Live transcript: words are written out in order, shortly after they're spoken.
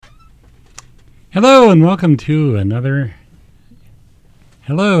Hello and welcome to another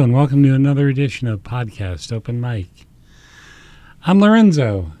edition of Podcast Open Mic. I'm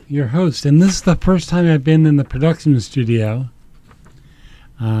Lorenzo, your host, and this is the first time I've been in the production studio.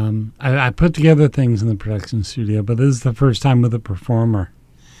 I put together things in the production studio, but this is the first time with a performer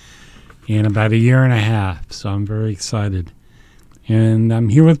in about a year and a half, so I'm very excited. And I'm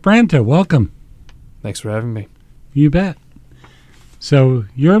here with Branta. Welcome. Thanks for having me. You bet. So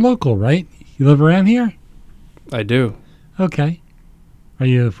you're local, right? You live around here? I do. Okay. Are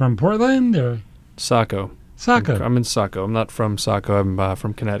you from Portland or? Saco. Saco. I'm in Saco. I'm not from Saco. I'm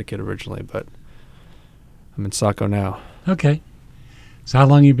from Connecticut originally, but I'm in Saco now. Okay. So how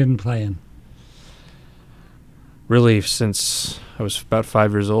long you been playing? Really, since I was about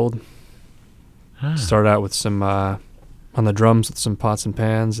 5 years old. Started out with some on the drums with some pots and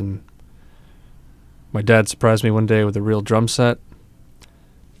pans, and my dad surprised me one day with a real drum set.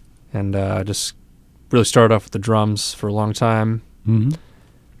 And just really started off with the drums for a long time. Mm-hmm.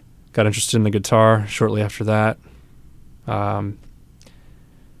 Got interested in the guitar shortly after that. Kind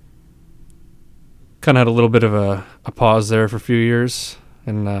of had a little bit of a pause there for a few years.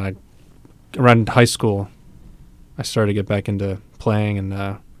 And around high school, I started to get back into playing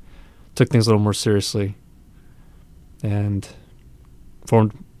and took things a little more seriously. And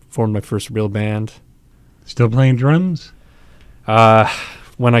formed my first real band. Still playing drums?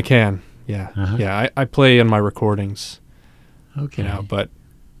 When I can, yeah. Uh-huh. Yeah, I play in my recordings, Okay. but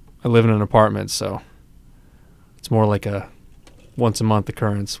I live in an apartment, so it's more like a once-a-month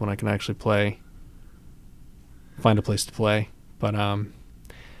occurrence when I can actually find a place to play. But,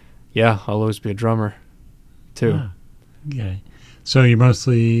 yeah, I'll always be a drummer, too. Ah, okay. So you're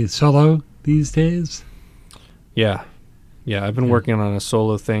mostly solo these days? Yeah, I've been working on a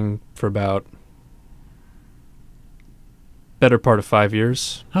solo thing for about better part of 5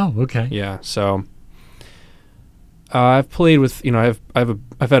 years. Oh, okay. Yeah, so I've played with, I've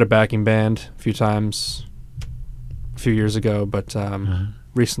had a backing band a few times a few years ago, but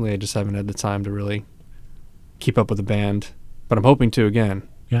recently I just haven't had the time to really keep up with the band. But I'm hoping to again.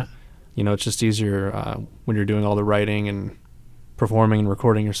 Yeah. It's just easier when you're doing all the writing and performing and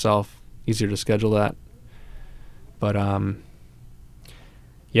recording yourself. Easier to schedule that. But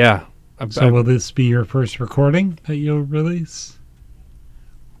yeah. So will this be your first recording that you'll release?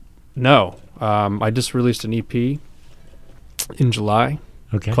 No. I just released an EP in July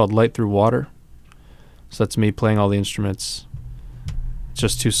called Light Through Water. So that's me playing all the instruments. It's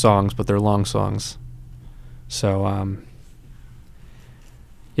just 2 songs, but they're long songs. So,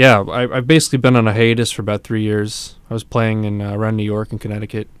 yeah, I've basically been on a hiatus for about 3 years. I was playing in around New York and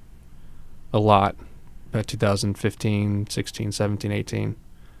Connecticut a lot, about 2015, 16, 17, 18.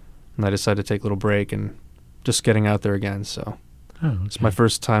 And I decided to take a little break and just getting out there again. So it's my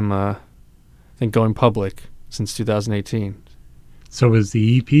first time, I think, going public since 2018. So was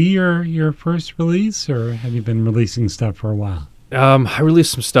the EP your first release, or have you been releasing stuff for a while? I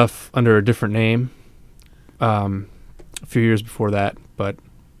released some stuff under a different name a few years before that, but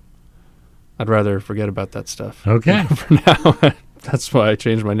I'd rather forget about that stuff. Okay. For now. That's why I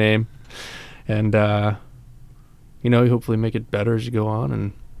changed my name. And, you hopefully make it better as you go on.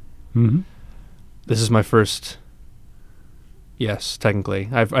 And this is my first, yes, technically.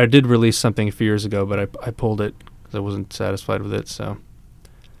 I did release something a few years ago, but I pulled it because I wasn't satisfied with it. So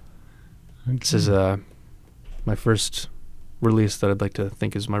this is my first release that I'd like to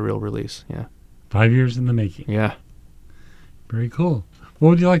think is my real release. Yeah. 5 years in the making. Yeah. Very cool. What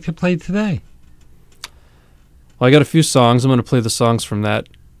would you like to play today? Well, I got a few songs. I'm going to play the songs from that,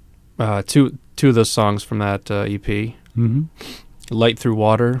 two of those songs from that EP. Mm-hmm. Light Through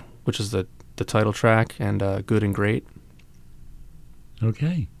Water, which is the title track, and Good and Great.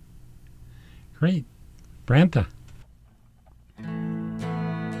 Okay. Great. Branta.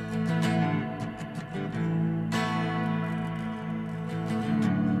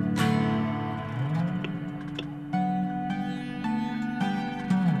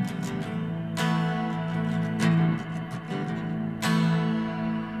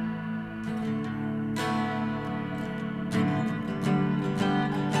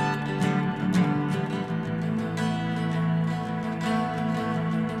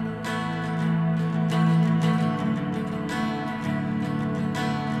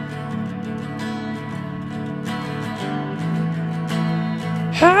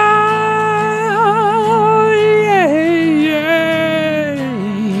 Oh, yeah.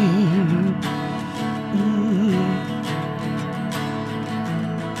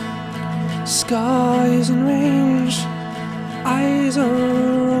 Skies and range, eyes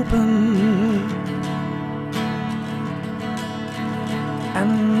are open,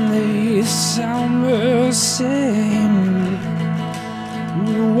 and they sound the same.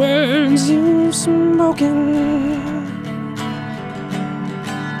 The words you've spoken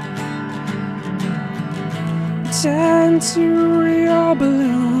tend to your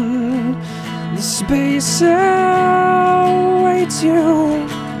balloon. The space awaits you.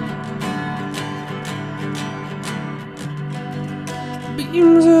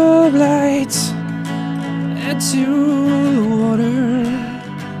 Beams of light add to the water.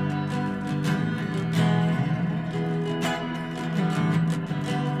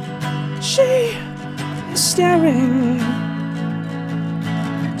 She is staring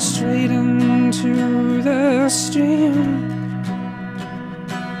straight into the stream.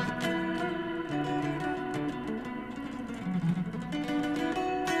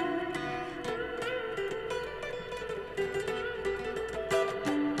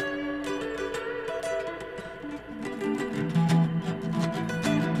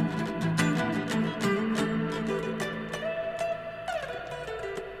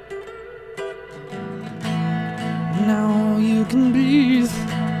 Now you can breathe,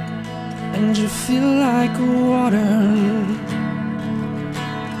 and you feel like water.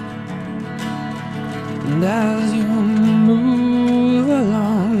 And as you move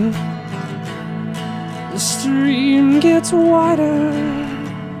along, the stream gets wider.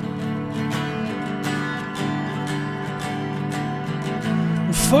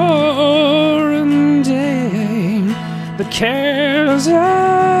 For a day, the cares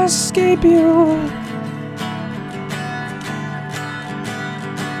escape you.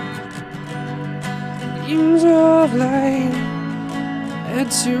 Beams of light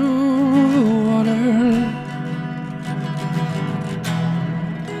add to the water.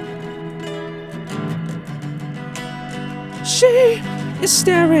 She is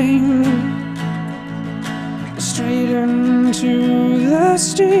staring straight into the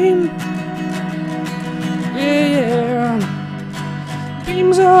stream. Yeah,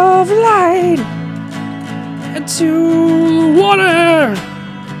 beams of light add to the water.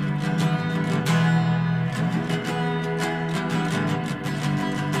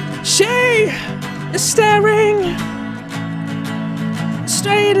 She is staring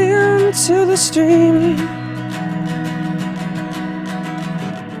straight into the stream.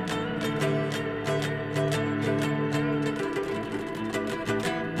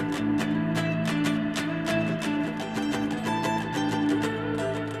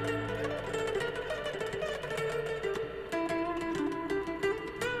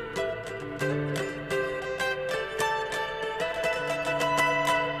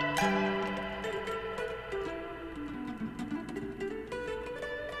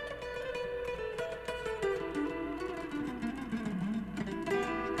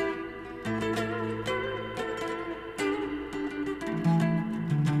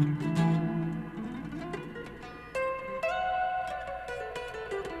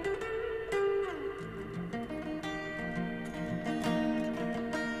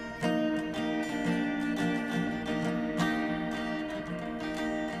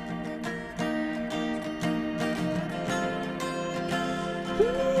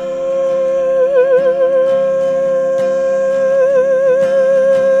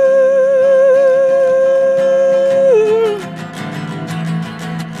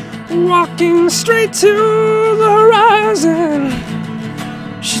 Walking straight to the horizon,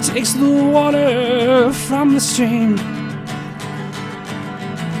 she takes the water from the stream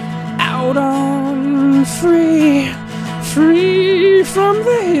out on free from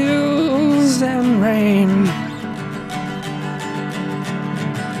the hills and rain.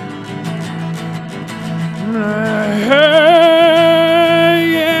 Yeah, yeah.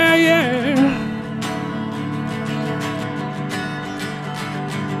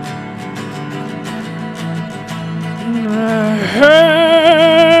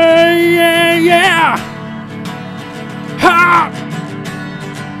 Yeah, yeah. Ha!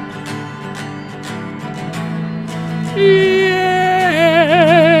 Yeah,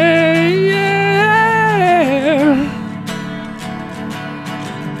 yeah.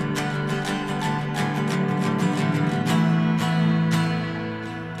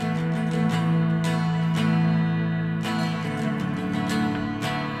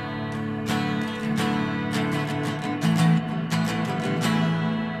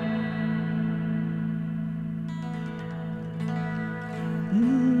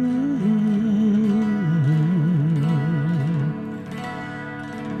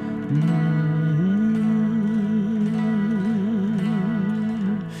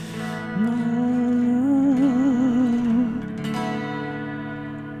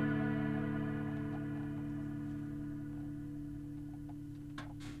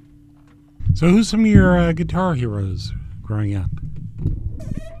 So who's some of your guitar heroes growing up?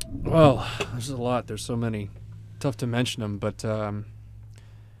 Well, there's a lot. There's so many. Tough to mention them, but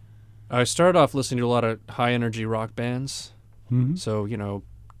I started off listening to a lot of high-energy rock bands. Mm-hmm. So,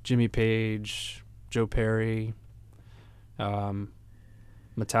 Jimmy Page, Joe Perry,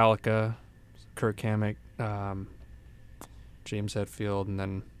 Metallica, Kirk Hammett, James Hetfield, and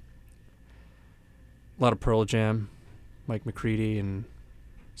then a lot of Pearl Jam, Mike McCready and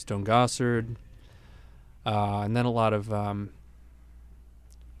Stone Gossard, and then a lot of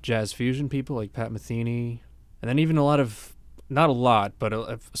jazz fusion people like Pat Metheny, and then even a lot of, not a lot, but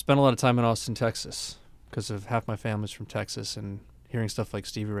I've spent a lot of time in Austin, Texas, because of half my family's from Texas, and hearing stuff like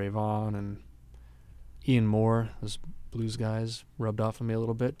Stevie Ray Vaughan and Ian Moore, those blues guys, rubbed off on me a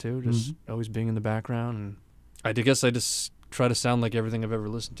little bit too, just always being in the background. And I guess I just try to sound like everything I've ever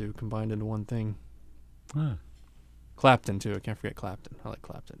listened to combined into one thing. Ah. Clapton too, I can't forget Clapton. I like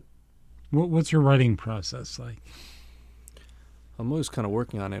Clapton. What's your writing process like? I'm always kind of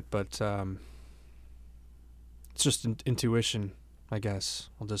working on it, but it's just intuition, I guess.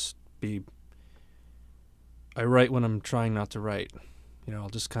 I write when I'm trying not to write. I'll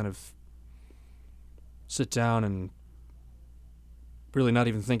just kind of sit down and really not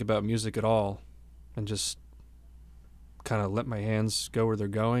even think about music at all and just kind of let my hands go where they're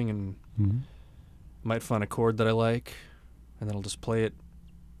going, and might find a chord that I like, and then I'll just play it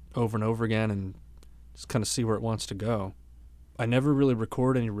over and over again and just kind of see where it wants to go. I never really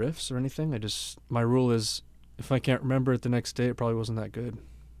record any riffs or anything. My rule is if I can't remember it the next day, it probably wasn't that good.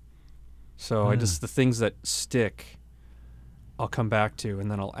 So the things that stick, I'll come back to, and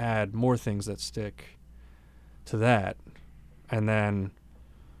then I'll add more things that stick to that. And then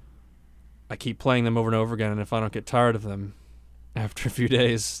I keep playing them over and over again, and if I don't get tired of them after a few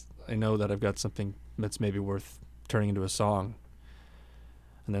days, I know that I've got something that's maybe worth turning into a song.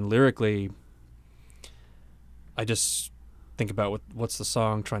 And then lyrically, I just think about what's the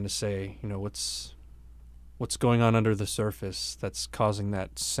song trying to say, what's going on under the surface that's causing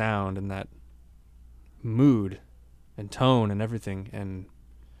that sound and that mood and tone and everything. And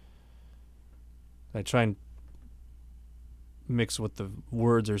I try and mix what the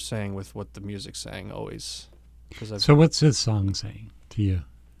words are saying with what the music's saying always. So what's this song saying to you?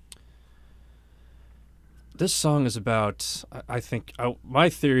 This song is about, I think, my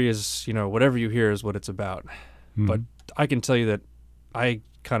theory is, whatever you hear is what it's about. Mm-hmm. But I can tell you that I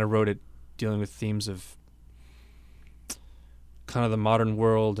kind of wrote it dealing with themes of kind of the modern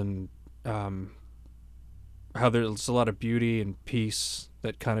world and how there's a lot of beauty and peace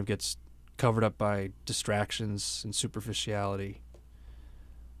that kind of gets covered up by distractions and superficiality.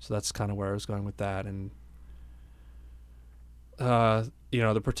 So that's kind of where I was going with that. And,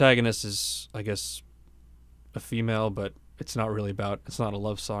 the protagonist is, I guess, a female, but it's not a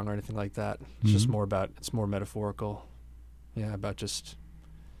love song or anything like that. It's just it's more metaphorical. Yeah, about just,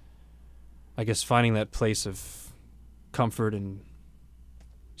 I guess, finding that place of comfort and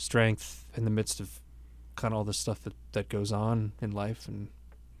strength in the midst of kind of all the stuff that goes on in life, and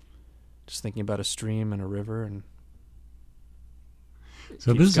just thinking about a stream and a river. And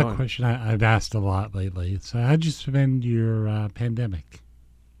so this is a question I've asked a lot lately. So how'd you spend your pandemic?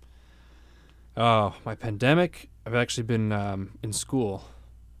 Oh, my pandemic, I've actually been in school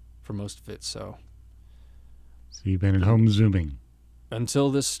for most of it, so you've been at home Zooming? Until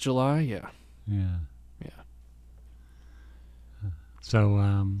this July, yeah. Yeah. So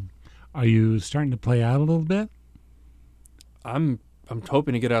are you starting to play out a little bit? I'm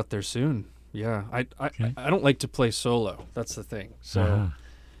hoping to get out there soon. Yeah. I don't like to play solo. That's the thing. So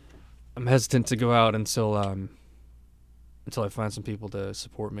I'm hesitant to go out until I find some people to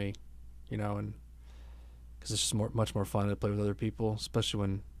support me, and because it's just much more fun to play with other people, especially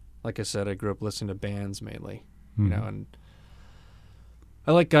when, like I said, I grew up listening to bands mainly, and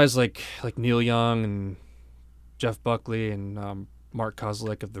I like guys like Neil Young and Jeff Buckley and Mark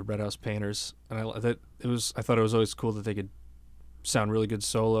Kozlik of the Red House Painters, and I thought it was always cool that they could sound really good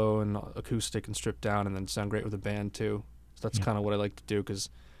solo and acoustic and stripped down, and then sound great with a band too. So that's kind of what I like to do, because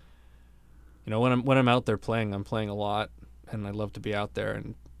when I'm out there playing, I'm playing a lot, and I love to be out there,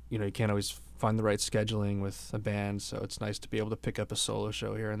 and you can't always find the right scheduling with a band, so it's nice to be able to pick up a solo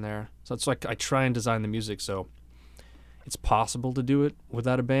show here and there. So it's like I try and design the music so it's possible to do it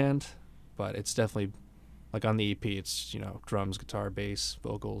without a band, but it's definitely, like on the EP, it's drums, guitar, bass,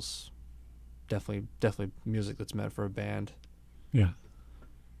 vocals, definitely music that's meant for a band. Yeah.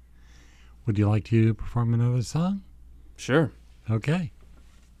 Would you like to perform another song? Sure. Okay.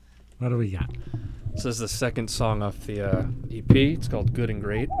 What do we got? This is the second song off the EP. It's called Good and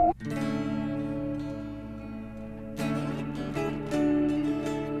Great.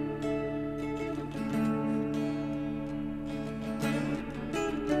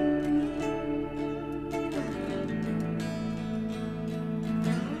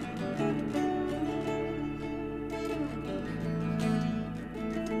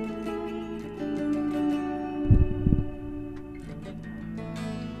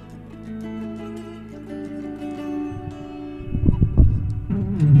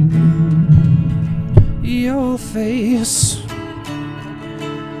 your face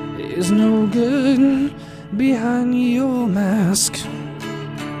is no good behind your mask.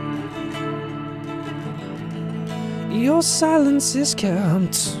 Your silence is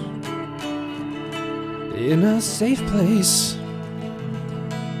kept in a safe place.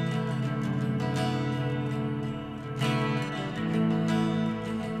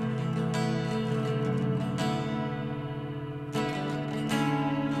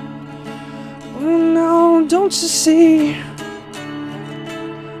 Oh no, don't you see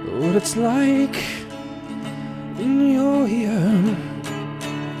what it's like in your ear?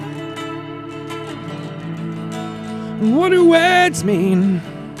 What do words mean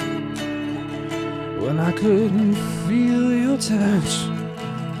when I couldn't feel your touch?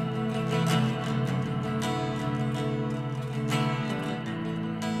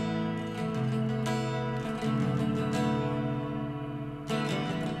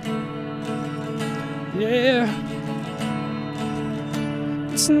 Yeah,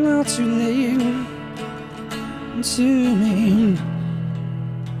 it's not too late to me,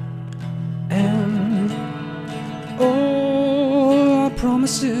 and all our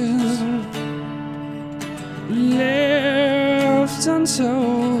promises left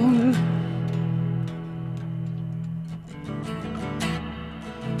untold.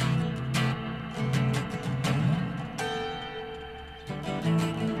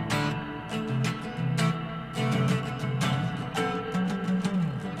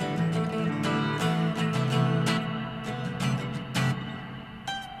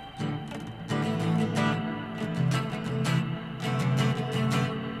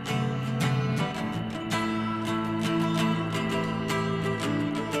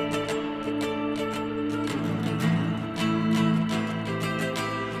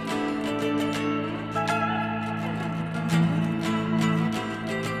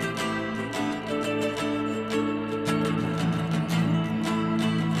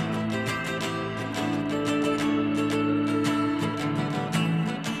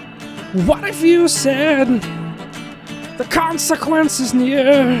 What if you said the consequence is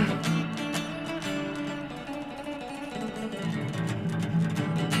near?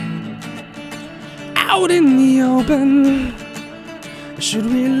 Out in the open, should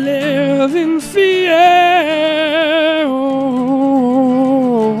we live in fear? Oh,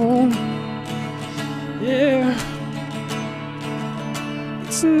 yeah,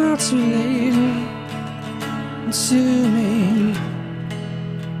 it's not too late to me.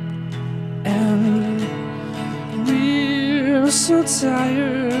 And we're so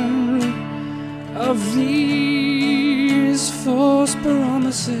tired of these false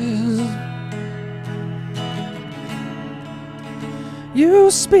promises.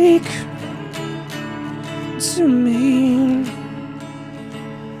 You speak to me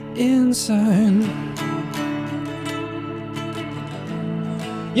inside.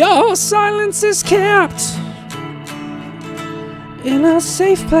 Your silence is kept in a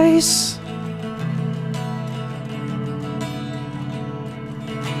safe place.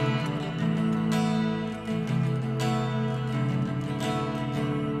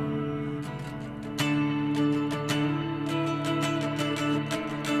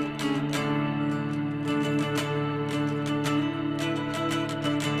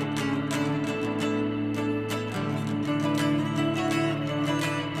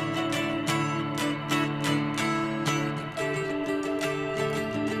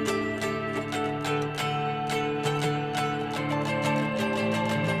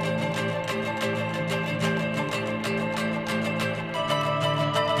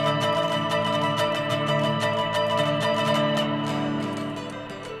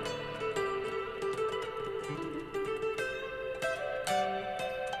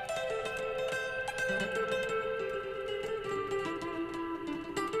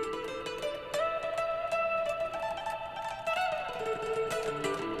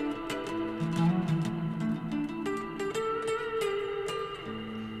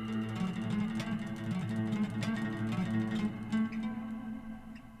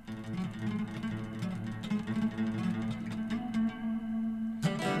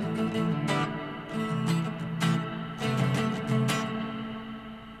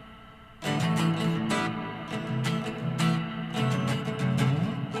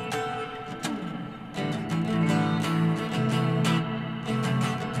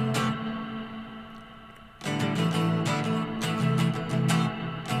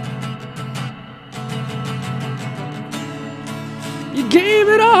 You gave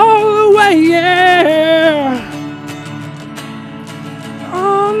it all away, yeah,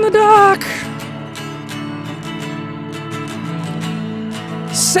 on the dock.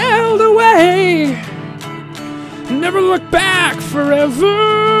 Sailed away never look back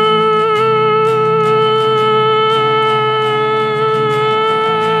forever.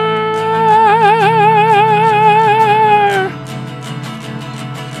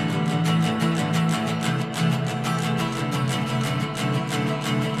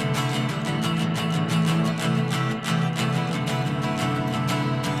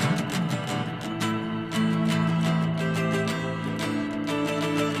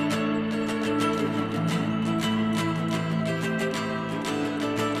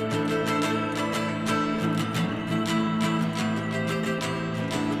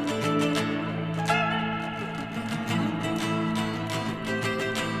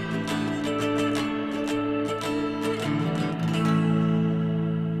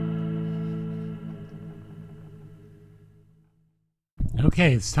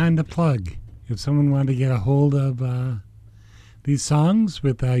 Okay, it's time to plug. If someone wanted to get a hold of these songs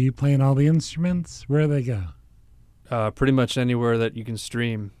with you playing all the instruments, where do they go? Pretty much anywhere that you can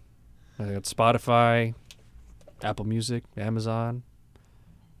stream. I got Spotify, Apple Music, Amazon,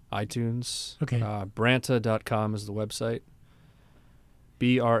 iTunes. Okay. Brantah.com is the website.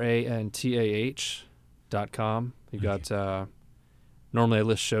 BRANTAH.com. You've got, normally I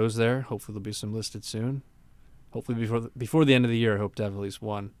list shows there. Hopefully there'll be some listed soon. Hopefully before the end of the year, I hope to have at least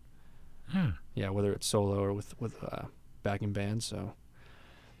one. Huh. Yeah, whether it's solo or with backing bands. So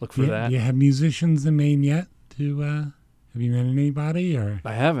look for that. Do you have musicians in Maine yet? Have you met anybody? Or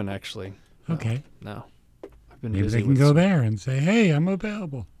I haven't actually. Okay. No. I've been maybe busy they can go there and say, "Hey, I'm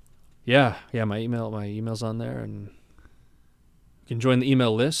available." Yeah. My email's on there, and you can join the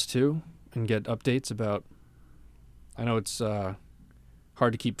email list too and get updates about. I know it's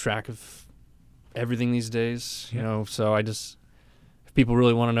hard to keep track of everything these days, you know. So if people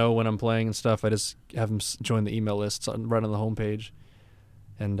really want to know when I'm playing and stuff, I just have them join the email list right on the homepage,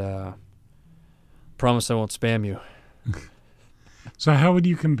 and promise I won't spam you. So how would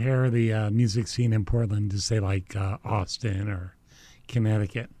you compare the music scene in Portland to say like Austin or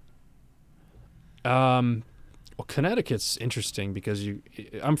Connecticut? Well, Connecticut's interesting because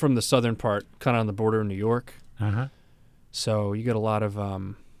I'm from the southern part, kind of on the border of New York. Uh-huh. So you get a lot of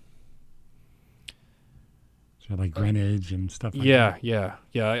so like Greenwich and stuff like yeah, that.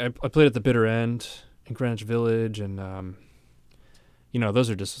 yeah. I played at the Bitter End in Greenwich Village, and those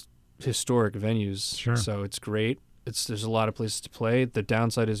are just historic venues. Sure. So it's great. There's a lot of places to play. The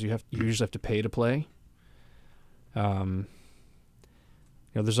downside is you usually have to pay to play. There's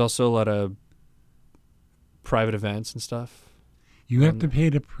also a lot of private events and stuff. You have to pay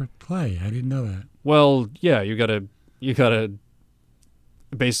to play. I didn't know that. Well, yeah, you gotta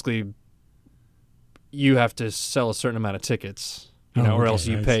basically you have to sell a certain amount of tickets, or else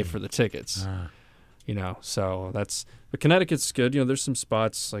you pay for the tickets. So but Connecticut's good. There's some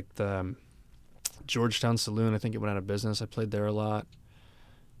spots like the Georgetown Saloon. I think it went out of business. I played there a lot,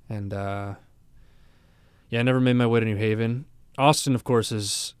 and I never made my way to New Haven. Austin, of course,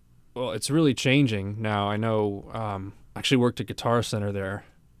 it's really changing now. I know. I actually worked at Guitar Center there,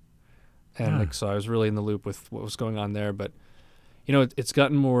 and so I was really in the loop with what was going on there. But it's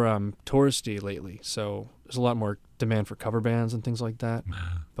gotten more touristy lately, so there's a lot more demand for cover bands and things like that.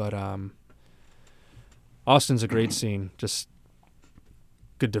 But Austin's a great scene, just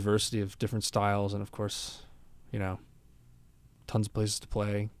good diversity of different styles, and of course, tons of places to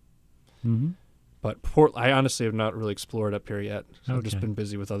play. Mm-hmm. But I honestly have not really explored up here yet. So I've just been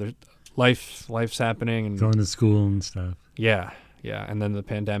busy with other life's happening and going to school and stuff. Yeah, and then the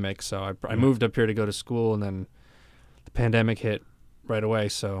pandemic. So I moved up here to go to school, and then the pandemic hit right away.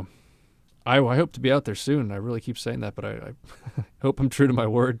 So I hope to be out there soon. I really keep saying that, but I hope I'm true to my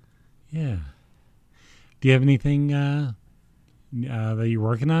word. Yeah. Do you have anything that you're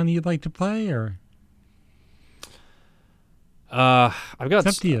working on you'd like to play, or? I've got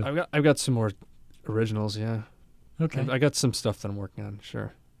it's up to you. I've got some more originals. Yeah. Okay. I got some stuff that I'm working on.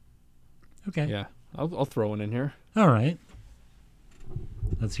 Sure. Okay. Yeah, I'll throw one in here. All right.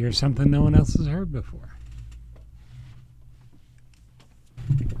 Let's hear something no one else has heard before.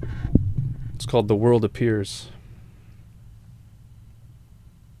 It's called The World Appears.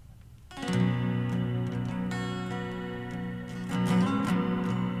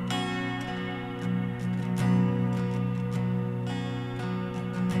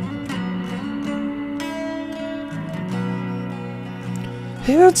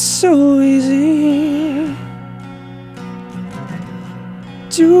 It's so easy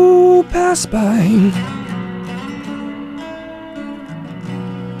to pass by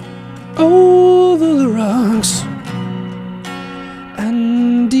over the rocks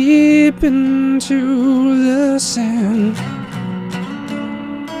and deep into the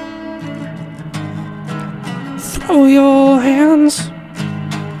throw your hands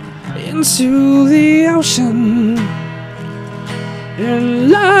into the ocean and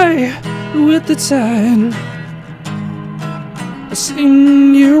lie with the tide.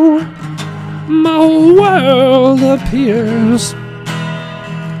 Seeing you, my whole world appears.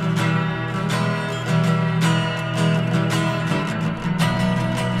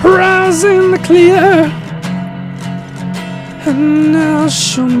 Rise in the clear, and now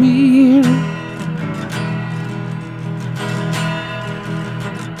show me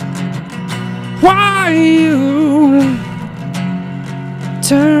why you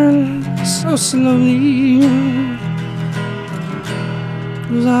turn so slowly.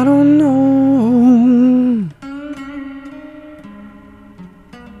 'Cause I don't know.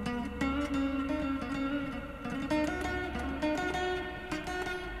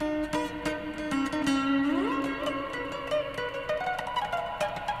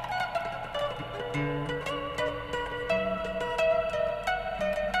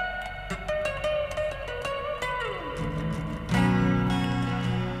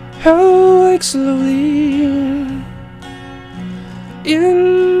 Awake slowly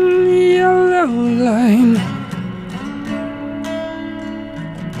in yellow line.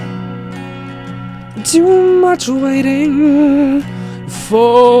 Too much waiting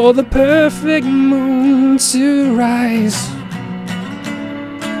for the perfect moon to rise.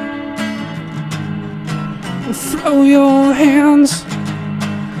 Throw your hands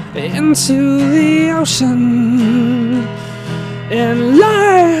into the ocean and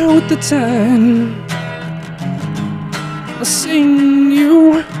lie with the tide. Seeing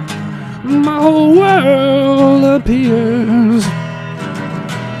you, my whole world appears.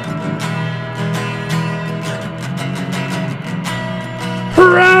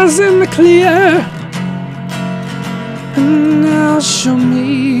 Rise in the clear, and now show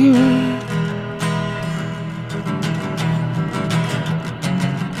me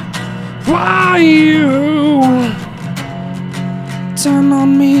why you turn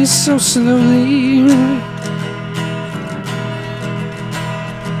on me so slowly.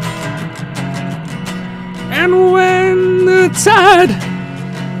 And when the tide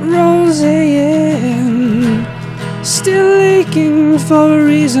rolls in, still aching for a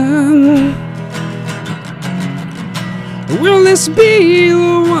reason, will this be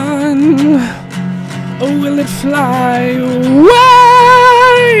the one, or will it fly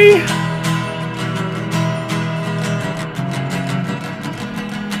away?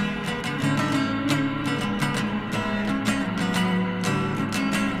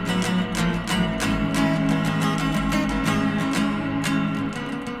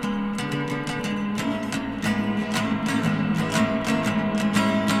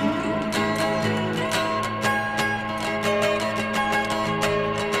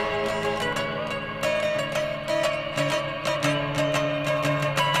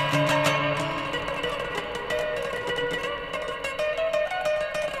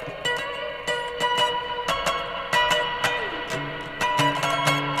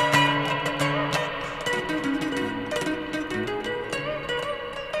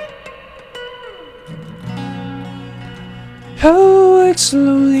 Awake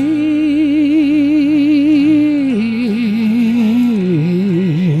slowly.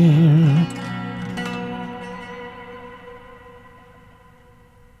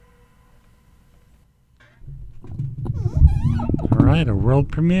 All right, a world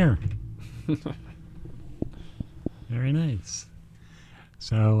premiere. Very nice.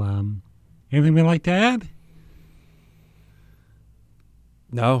 So, anything we'd like to add?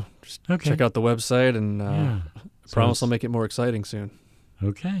 No, just Okay. check out the website, and Yeah. I promise I'll make it more exciting soon.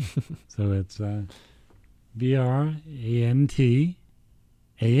 Okay. So it's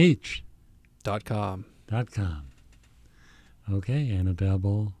BRANTAH.com. .com. Okay, and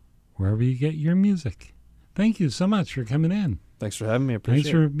available wherever you get your music. Thank you so much for coming in. Thanks for having me. I appreciate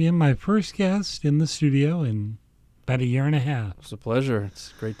Thanks for being my first guest in the studio in about a year and a half. It's a pleasure.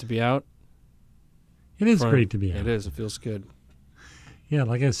 It's great to be out. It is great to be out. It is. It feels good. Yeah,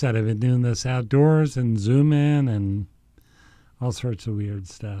 like I said, I've been doing this outdoors and Zoom in and all sorts of weird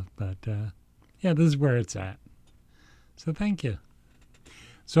stuff. But, yeah, this is where it's at. So thank you.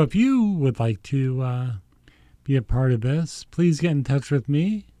 So if you would like to be a part of this, please get in touch with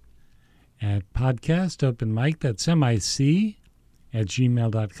me at podcastopenmic, that's MIC,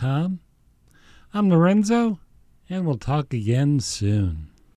 @gmail.com. I'm Lorenzo, and we'll talk again soon.